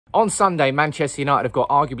On Sunday, Manchester United have got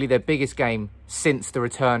arguably their biggest game since the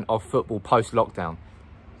return of football post-lockdown.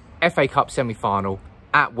 FA Cup semi-final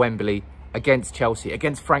at Wembley against Chelsea,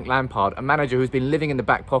 against Frank Lampard, a manager who's been living in the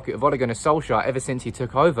back pocket of Ole Gunnar Solskjaer ever since he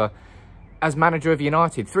took over as manager of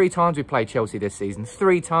United. 3 times we played Chelsea this season.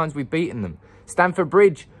 3 times we've beaten them. Stamford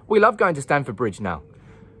Bridge, we love going to Stamford Bridge now.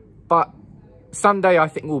 But Sunday, I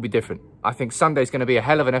think, will be different. I think Sunday's going to be a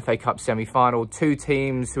hell of an FA Cup semi-final. 2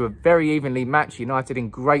 teams who are very evenly matched. United in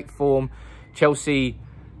great form. Chelsea,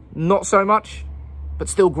 not so much, but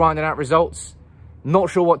still grinding out results.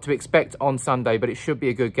 Not sure what to expect on Sunday, but it should be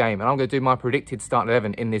a good game. And I'm going to do my predicted start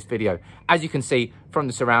 11 in this video. As you can see from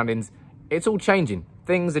the surroundings, it's all changing.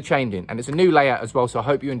 Things are changing. And it's a new layout as well, so I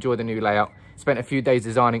hope you enjoy the new layout. Spent a few days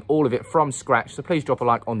designing all of it from scratch, so please drop a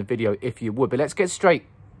like on the video if you would. But let's get straight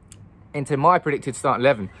into my predicted start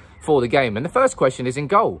 11 for the game. And the first question is in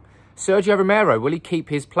goal. Sergio Romero, will he keep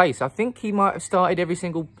his place? I think he might have started every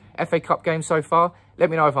single FA Cup game so far.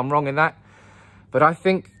 Let me know if I'm wrong in that. But I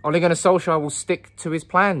think Ole Gunnar Solskjaer will stick to his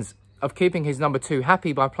plans of keeping his number 2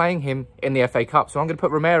 happy by playing him in the FA Cup. So I'm going to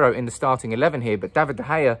put Romero in the starting 11 here. But David De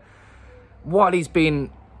Gea, while he's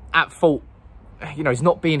been at fault, you know, he's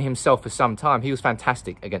not been himself for some time. He was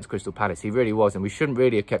fantastic against Crystal Palace. He really was. And we shouldn't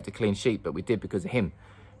really have kept a clean sheet, but we did because of him.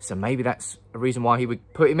 So maybe that's a reason why he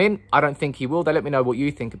would put him in. I don't think he will. Let me know what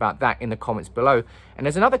you think about that in the comments below. And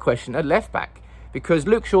there's another question at left back, because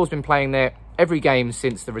Luke Shaw's been playing there every game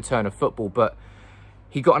since the return of football, but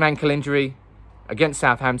he got an ankle injury against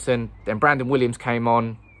Southampton. Then Brandon Williams came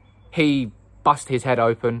on. He bust his head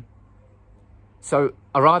open. So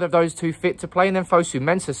are either of those 2 fit to play? And then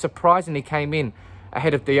Fosu-Mensah surprisingly came in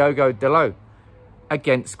ahead of Diogo Dalot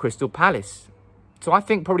against Crystal Palace. So I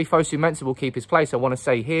think probably Fosu-Mensah will keep his place. I want to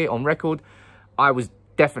say here on record, I was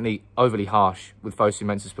definitely overly harsh with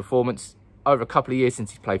Fosu-Mensah's performance. Over a couple of years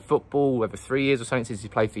since he's played football, over 3 years or something since he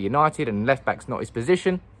played for United, and left back's not his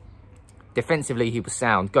position. Defensively, he was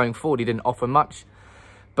sound. Going forward, he didn't offer much.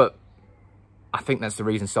 But I think that's the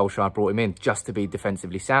reason Solskjaer brought him in, just to be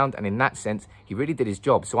defensively sound. And in that sense, he really did his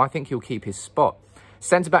job. So I think he'll keep his spot.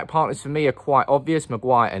 Centre-back partners for me are quite obvious,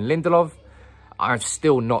 Maguire and Lindelof. I'm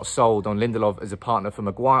still not sold on Lindelof as a partner for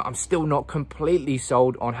Maguire. I'm still not completely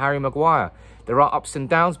sold on Harry Maguire. There are ups and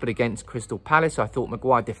downs, but against Crystal Palace, I thought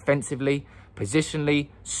Maguire defensively, positionally,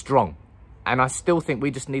 strong. And I still think we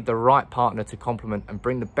just need the right partner to complement and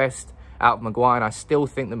bring the best out of Maguire. And I still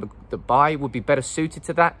think the buy would be better suited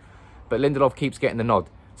to that. But Lindelof keeps getting the nod.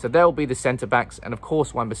 So they'll be the centre-backs. And of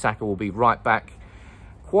course, Wan-Bissaka will be right back.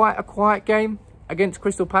 Quite a quiet game against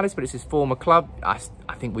Crystal Palace, but it's his former club. I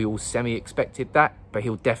think we all semi-expected that, but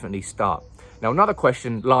he'll definitely start. Now, another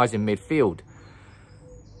question lies in midfield.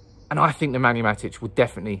 And I think Nemanja Matic will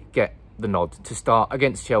definitely get the nod to start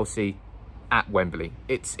against Chelsea at Wembley.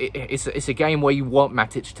 It's a game where you want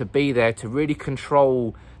Matic to be there to really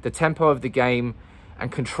control the tempo of the game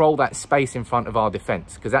and control that space in front of our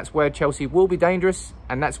defence, because that's where Chelsea will be dangerous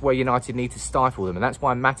and that's where United need to stifle them. And that's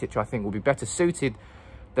why Matic, I think, will be better suited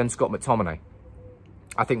than Scott McTominay.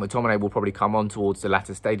 I think McTominay will probably come on towards the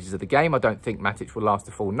latter stages of the game. I don't think Matic will last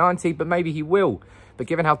the full 90, but maybe he will. But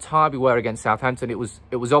given how tired we were against Southampton, it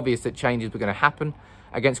was obvious that changes were going to happen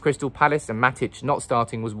against Crystal Palace, and Matic not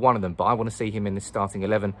starting was one of them. But I want to see him in the starting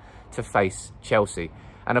 11 to face Chelsea.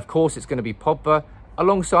 And of course, it's going to be Pogba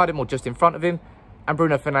alongside him or just in front of him, and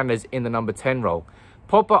Bruno Fernandes in the number 10 role.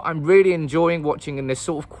 Pogba, I'm really enjoying watching in this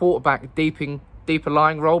sort of quarterback deeper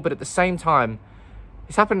lying role, but at the same time,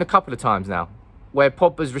 it's happened a couple of times now, where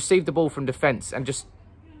Pogba's received the ball from defence and just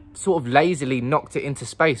sort of lazily knocked it into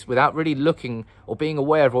space without really looking or being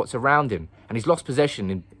aware of what's around him. And he's lost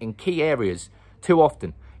possession in key areas too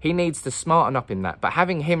often. He needs to smarten up in that. But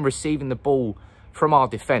having him receiving the ball from our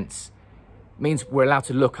defence means we're allowed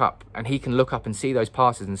to look up, and he can look up and see those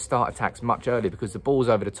passes and start attacks much earlier, because the ball's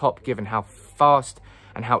over the top, given how fast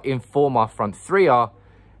and how in form our front 3 are.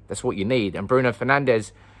 That's what you need. And Bruno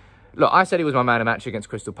Fernandes, look, I said he was my man of match against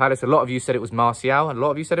Crystal Palace. A lot of you said it was Martial, and a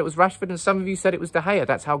lot of you said it was Rashford, and some of you said it was De Gea.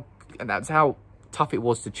 That's how tough it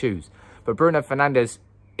was to choose. But Bruno Fernandes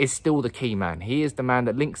is still the key man. He is the man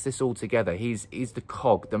that links this all together. He's the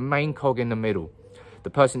cog, the main cog in the middle,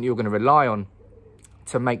 the person you're going to rely on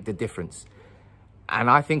to make the difference. And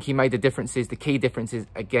I think he made the key differences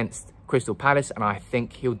against Crystal Palace, and I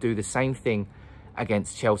think he'll do the same thing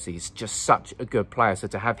against Chelsea. He's just such a good player. So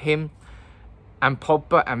to have him and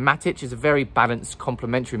Pogba and Matic is a very balanced,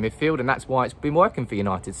 complementary midfield, and that's why it's been working for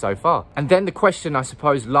United so far. And then the question, I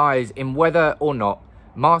suppose, lies in whether or not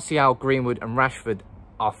Martial, Greenwood and Rashford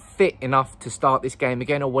are fit enough to start this game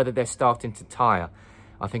again, or whether they're starting to tire.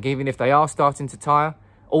 I think even if they are starting to tire,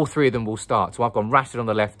 all 3 of them will start. So I've gone Rashford on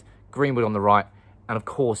the left, Greenwood on the right, and of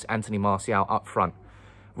course, Anthony Martial up front.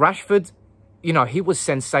 Rashford, you know, he was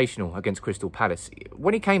sensational against Crystal Palace.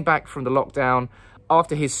 When he came back from the lockdown,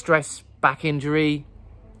 after his stress back injury,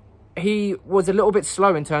 he was a little bit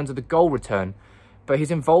slow in terms of the goal return, but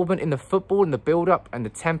his involvement in the football and the build-up and the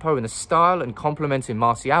tempo and the style and complementing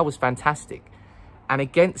Martial was fantastic. And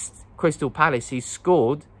against Crystal Palace, he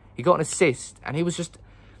scored, he got an assist, and he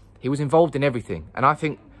was involved in everything. And I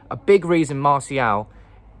think a big reason Martial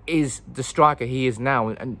is the striker he is now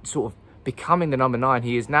and sort of becoming the number 9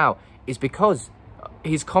 he is now is because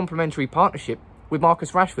his complementary partnership with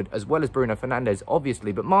Marcus Rashford, as well as Bruno Fernandes,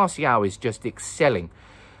 obviously. But Martial is just excelling.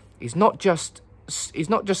 He's not just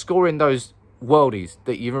scoring those worldies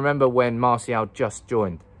that you remember when Martial just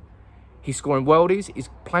joined. He's scoring worldies. He's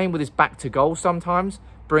playing with his back to goal sometimes,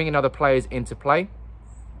 bringing other players into play.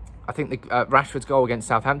 I think Rashford's goal against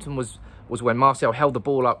Southampton was when Martial held the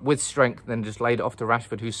ball up with strength and then just laid it off to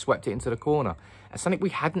Rashford, who swept it into the corner. It's something we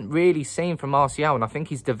hadn't really seen from Martial, and I think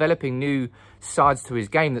he's developing new sides to his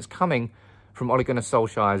game that's coming from Ole Gunnar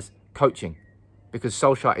Solskjaer's coaching, because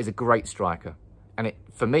Solskjaer is a great striker. And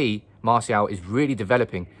for me, Martial is really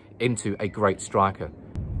developing into a great striker.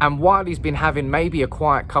 And while he's been having maybe a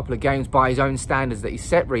quiet couple of games by his own standards that he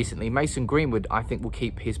set recently, Mason Greenwood, I think, will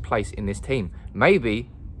keep his place in this team. Maybe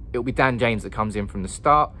it'll be Dan James that comes in from the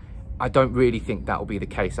start. I don't really think that will be the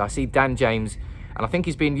case. I see Dan James, and I think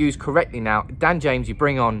he's being used correctly now. Dan James, you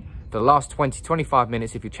bring on for the last 20, 25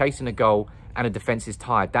 minutes if you're chasing a goal and a defence is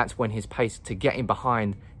tired. That's when his pace to get in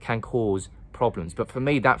behind can cause problems. But for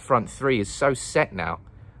me, that front three is so set now.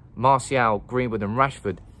 Martial, Greenwood and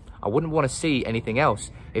Rashford. I wouldn't want to see anything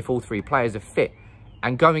else if all three players are fit.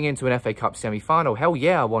 And going into an FA Cup semi-final, hell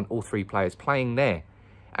yeah, I want all three players playing there.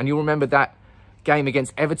 And you'll remember that game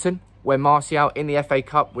against Everton, where Martial in the FA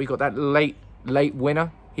Cup, we got that late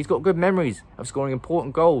winner. He's got good memories of scoring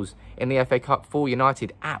important goals in the FA Cup for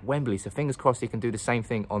United at Wembley. So fingers crossed he can do the same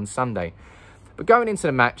thing on Sunday. But going into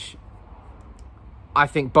the match, I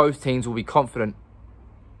think both teams will be confident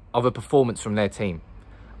of a performance from their team.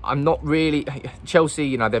 I'm not really... Chelsea,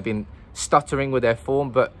 you know, they've been stuttering with their form,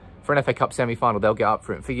 but for an FA Cup semi-final, they'll get up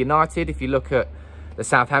for it. For United, if you look at the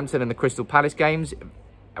Southampton and the Crystal Palace games,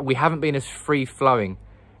 we haven't been as free-flowing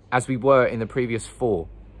as we were in the previous 4.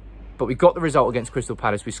 But we got the result against Crystal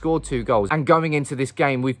Palace. We scored 2 goals. And going into this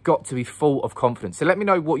game, we've got to be full of confidence. So let me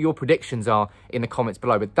know what your predictions are in the comments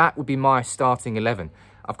below. But that would be my starting 11.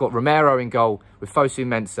 I've got Romero in goal with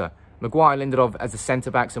Fosu-Mensah, Maguire, Lindelof as the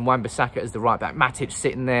centre-backs and Wan-Bissaka as the right-back. Matic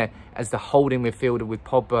sitting there as the holding midfielder with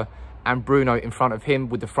Pogba and Bruno in front of him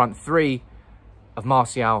with the front 3 of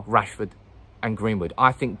Martial, Rashford and Greenwood.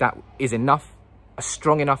 I think that is enough, a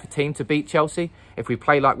strong enough team to beat Chelsea. If we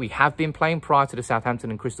play like we have been playing prior to the Southampton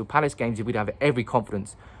and Crystal Palace games, we'd have every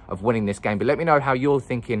confidence of winning this game. But let me know how you're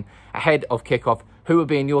thinking ahead of kickoff. Who would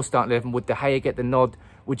be in your starting 11? Would De Gea get the nod?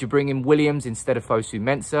 Would you bring in Williams instead of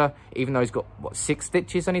Fosu-Mensah, even though he's got, what, 6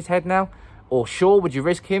 stitches on his head now? Or Shaw, would you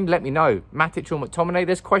risk him? Let me know. Matic or McTominay?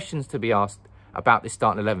 There's questions to be asked about this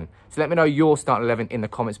starting 11. So let me know your starting 11 in the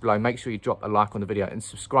comments below. Make sure you drop a like on the video and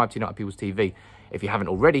subscribe to United People's TV if you haven't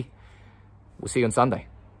already. We'll see you on Sunday.